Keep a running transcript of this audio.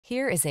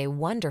Here is a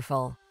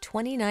wonderful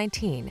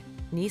 2019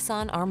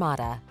 Nissan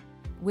Armada.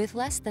 With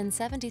less than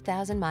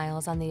 70,000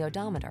 miles on the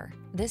odometer,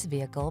 this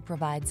vehicle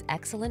provides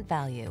excellent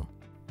value.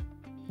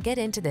 Get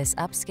into this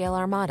upscale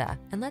Armada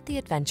and let the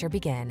adventure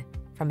begin.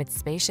 From its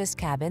spacious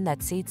cabin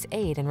that seats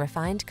 8 in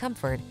refined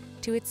comfort,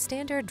 to its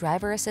standard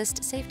driver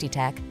assist safety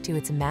tech, to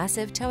its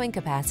massive towing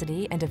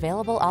capacity and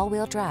available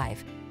all-wheel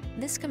drive,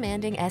 this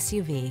commanding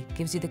SUV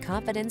gives you the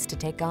confidence to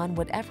take on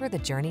whatever the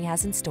journey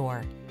has in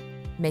store.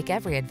 Make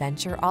every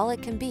adventure all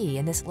it can be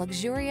in this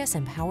luxurious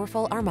and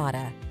powerful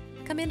Armada.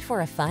 Come in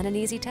for a fun and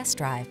easy test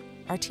drive.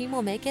 Our team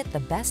will make it the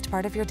best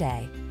part of your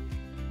day.